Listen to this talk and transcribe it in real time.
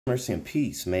Mercy and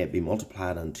peace, may it be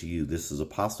multiplied unto you. This is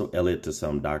Apostle Elliott to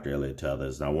some, Dr. Elliott to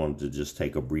others. And I wanted to just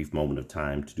take a brief moment of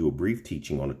time to do a brief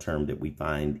teaching on a term that we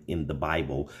find in the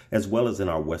Bible, as well as in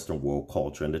our Western world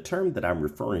culture. And the term that I'm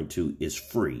referring to is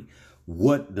free.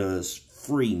 What does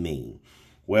free mean?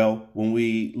 Well, when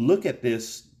we look at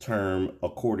this term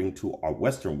according to our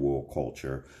Western world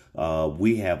culture,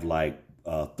 we have like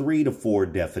 3 to 4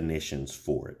 definitions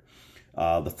for it.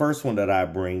 The first one that I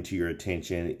bring to your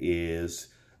attention is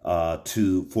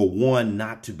for one,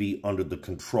 not to be under the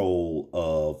control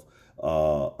of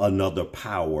another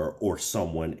power or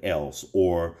someone else,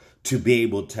 or to be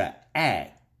able to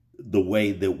act the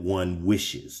way that one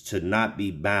wishes, to not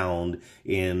be bound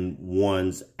in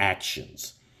one's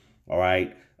actions. All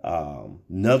right.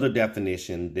 Another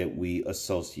definition that we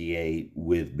associate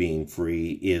with being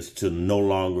free is to no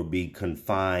longer be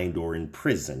confined or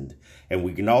imprisoned. And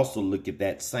we can also look at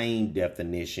that same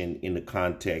definition in the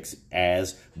context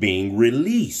as being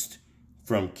released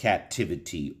from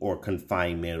captivity or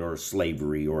confinement or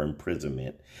slavery or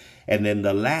imprisonment. And then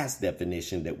the last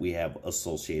definition that we have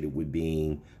associated with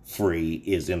being free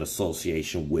is in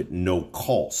association with no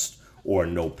cost or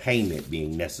no payment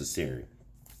being necessary.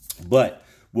 But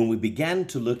when we began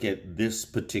to look at this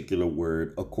particular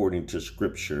word according to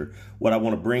Scripture, what I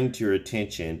want to bring to your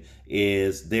attention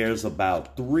is there's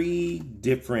about 3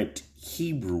 different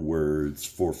Hebrew words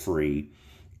for free,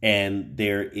 and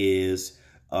there is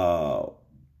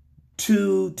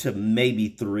 2 to maybe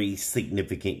 3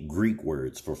 significant Greek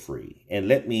words for free. And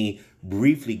let me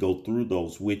briefly go through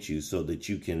those with you so that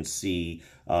you can see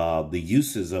the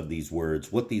uses of these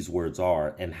words, what these words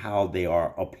are, and how they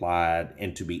are applied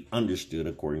and to be understood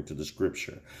according to the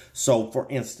Scripture. So, for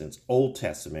instance, Old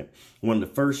Testament, one of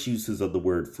the first uses of the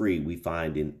word free we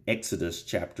find in Exodus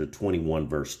chapter 21,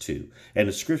 verse 2. And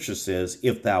the Scripture says,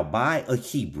 "If thou buy a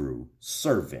Hebrew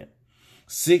servant,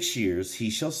 6 years he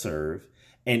shall serve,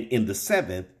 and in the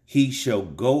 7th, he shall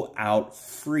go out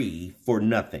free for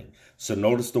nothing." So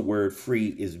notice the word free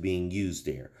is being used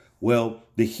there. Well,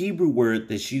 the Hebrew word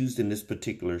that's used in this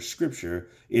particular scripture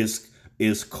is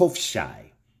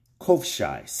chofshai.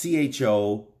 Chofshai,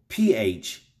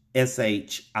 Chofshiy.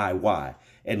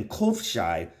 And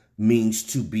chofshai means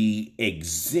to be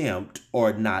exempt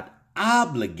or not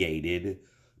obligated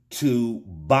to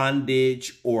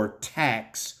bondage or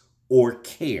tax or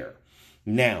care.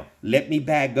 Now, let me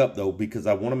back up, though, because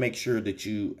I want to make sure that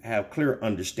you have clear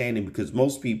understanding, because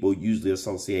most people usually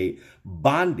associate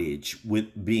bondage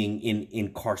with being in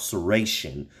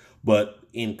incarceration. But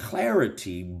in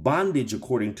clarity, bondage,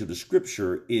 according to the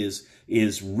Scripture, is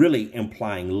really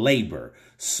implying labor.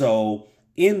 So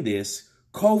in this,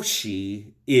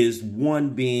 koshi is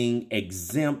one being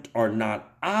exempt or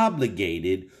not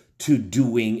obligated to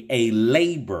doing a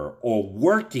labor or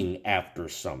working after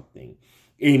something,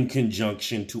 in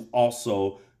conjunction to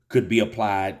also could be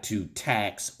applied to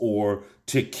tax or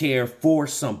to care for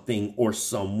something or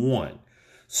someone.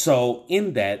 So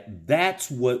in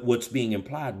that's what's being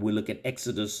implied. We look at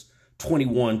Exodus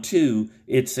 21:2.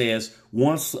 It says,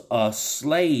 once a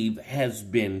slave has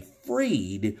been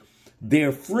freed,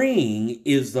 their freeing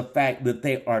is the fact that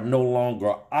they are no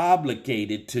longer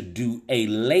obligated to do a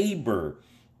labor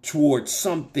towards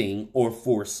something or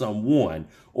for someone,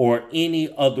 or any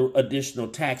other additional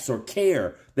tax or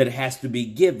care that has to be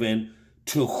given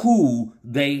to who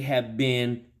they have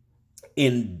been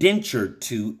indentured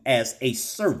to as a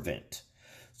servant.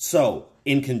 So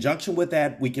in conjunction with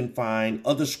that, we can find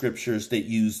other scriptures that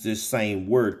use this same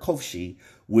word, koshi,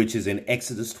 which is in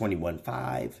Exodus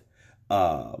 21:5,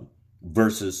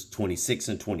 verses 26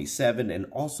 and 27, and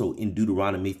also in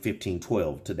Deuteronomy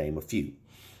 15:12, to name a few.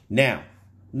 Now,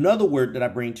 another word that I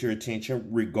bring to your attention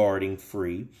regarding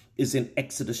free is in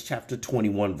Exodus chapter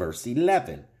 21, verse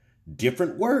 11.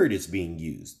 Different word is being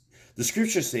used. The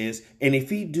Scripture says, "And if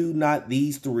he do not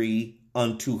these 3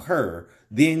 unto her,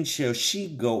 then shall she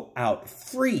go out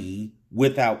free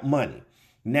without money."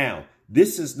 Now,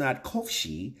 this is not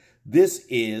koshi. This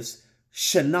is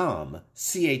shanam,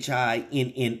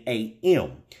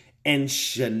 Chinnam. And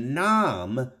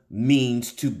shanam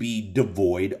means to be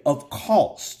devoid of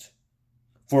cost.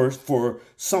 For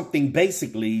something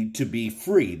basically to be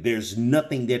free, there's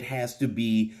nothing that has to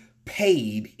be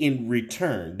paid in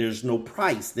return. There's no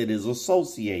price that is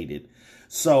associated.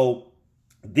 So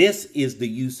this is the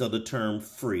use of the term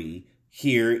free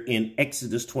here in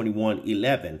Exodus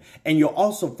 21:11. And you'll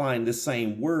also find the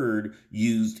same word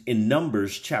used in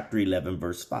Numbers chapter 11,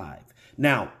 verse 5.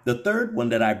 Now, the third one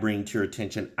that I bring to your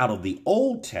attention out of the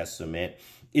Old Testament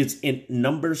is in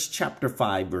Numbers chapter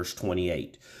 5, verse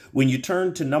 28. When you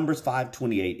turn to Numbers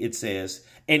 5:28, it says,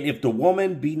 "And if the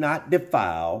woman be not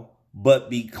defiled but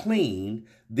be clean,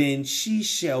 then she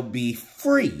shall be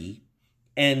free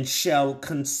and shall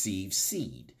conceive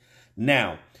seed.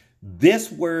 Now,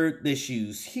 this word that's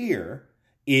used here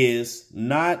is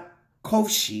not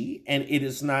koshi and it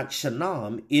is not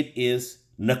shanam. It is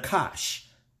nakash,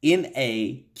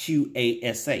 N-A-Q-A-S-H.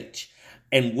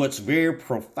 And what's very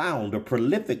profound or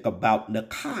prolific about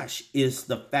nakash is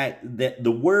the fact that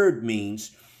the word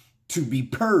means to be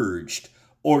purged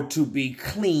or to be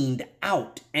cleaned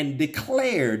out and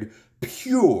declared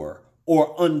pure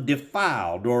or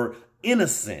undefiled or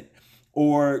innocent,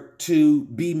 or to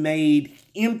be made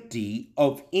empty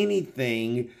of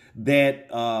anything that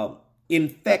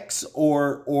infects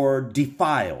or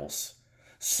defiles.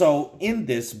 So in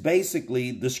this,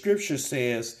 basically, the scripture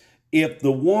says, if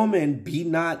the woman be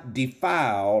not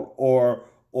defiled or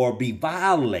be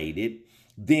violated,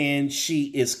 then she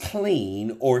is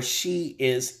clean, or she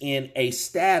is in a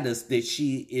status that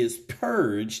she is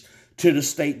purged to the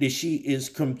state that she is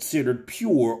considered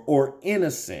pure or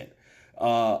innocent.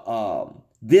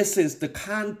 This is the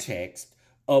context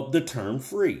of the term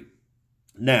free.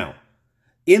 Now,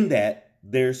 in that,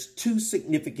 there's two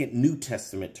significant New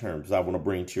Testament terms I want to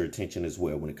bring to your attention as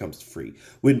well when it comes to free.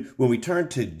 When we turn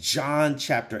to John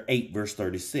chapter 8, verse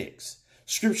 36,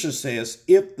 scripture says,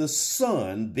 if the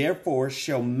Son therefore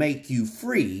shall make you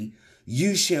free,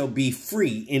 you shall be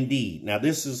free indeed. Now,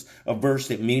 this is a verse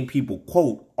that many people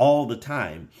quote all the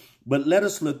time, but let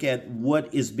us look at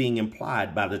what is being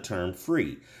implied by the term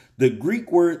free. The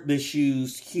Greek word that's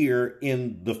used here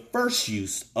in the first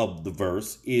use of the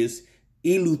verse is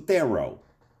eleutheroo,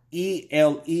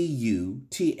 E-L-E-U-T-H-E-R-O-O,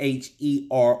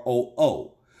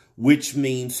 which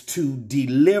means to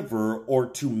deliver or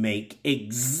to make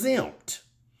exempt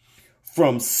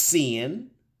from sin,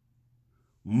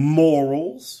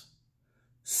 morals,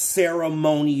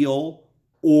 ceremonial,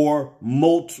 or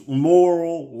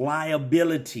moral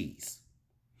liabilities.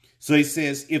 So he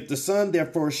says, if the Son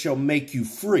therefore shall make you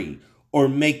free or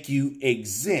make you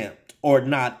exempt or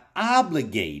not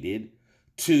obligated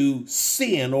to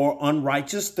sin or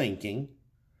unrighteous thinking,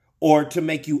 or to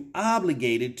make you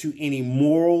obligated to any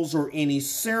morals or any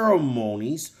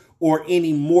ceremonies or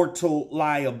any mortal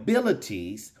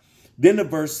liabilities, then the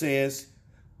verse says,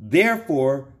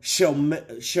 therefore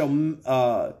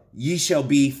ye shall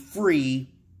be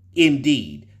free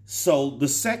indeed. So the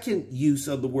second use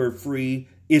of the word free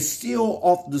is still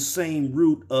off the same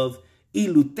root of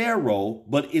eleutheroo,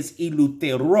 but it's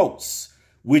eleutheros,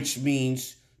 which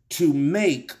means to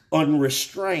make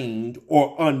unrestrained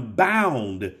or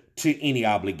unbound to any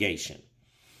obligation.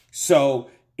 So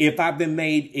if I've been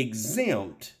made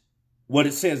exempt, what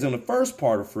it says in the first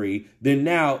part of free, then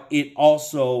now it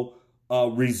also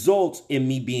results in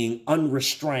me being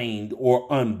unrestrained or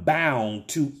unbound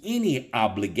to any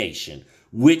obligation,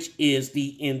 which is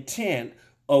the intent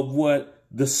of what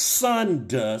the Son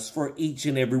does for each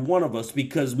and every one of us,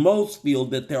 because most feel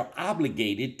that they're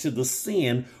obligated to the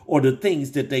sin or the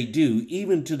things that they do,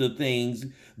 even to the things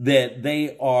that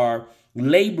they are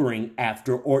laboring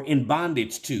after or in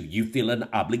bondage to. You feel an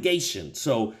obligation.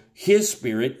 So his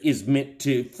spirit is meant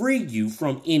to free you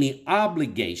from any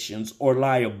obligations or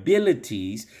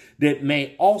liabilities that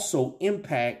may also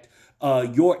impact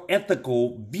your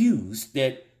ethical views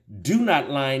that do not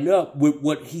line up with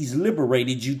what he's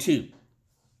liberated you to.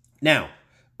 Now,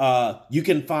 you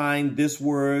can find this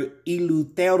word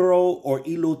eleutheroo or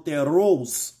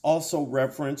eleutheros also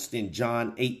referenced in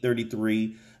John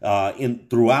 8:33,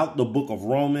 throughout the book of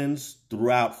Romans,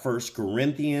 throughout 1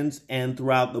 Corinthians, and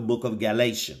throughout the book of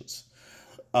Galatians.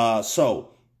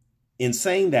 So in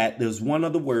saying that, there's one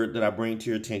other word that I bring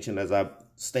to your attention, as I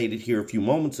stated here a few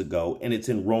moments ago, and it's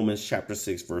in Romans chapter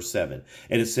 6, verse 7.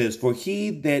 And it says, for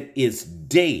he that is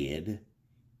dead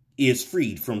is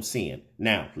freed from sin.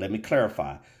 Now, let me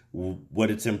clarify.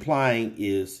 What it's implying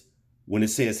is when it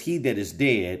says he that is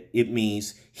dead, it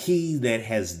means he that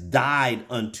has died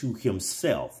unto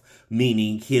himself,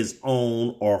 meaning his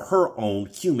own or her own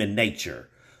human nature,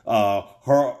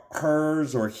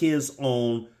 hers or his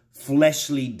own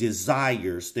fleshly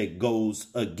desires that goes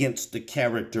against the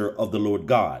character of the Lord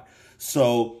God.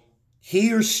 So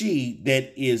he or she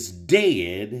that is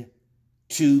dead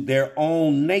to their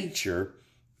own nature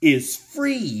is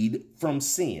freed from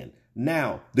sin.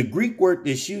 Now, the Greek word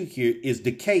that's used here is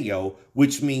dikeo,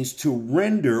 which means to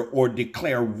render or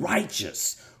declare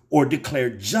righteous or declare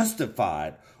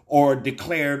justified or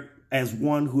declared as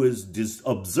one who is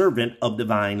observant of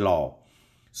divine law.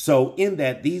 So in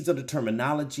that, these are the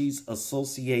terminologies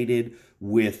associated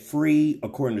with free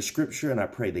according to scripture. And I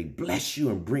pray they bless you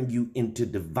and bring you into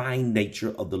divine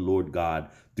nature of the Lord God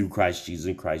through Christ Jesus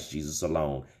and Christ Jesus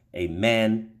alone.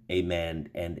 Amen, amen,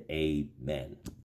 and amen.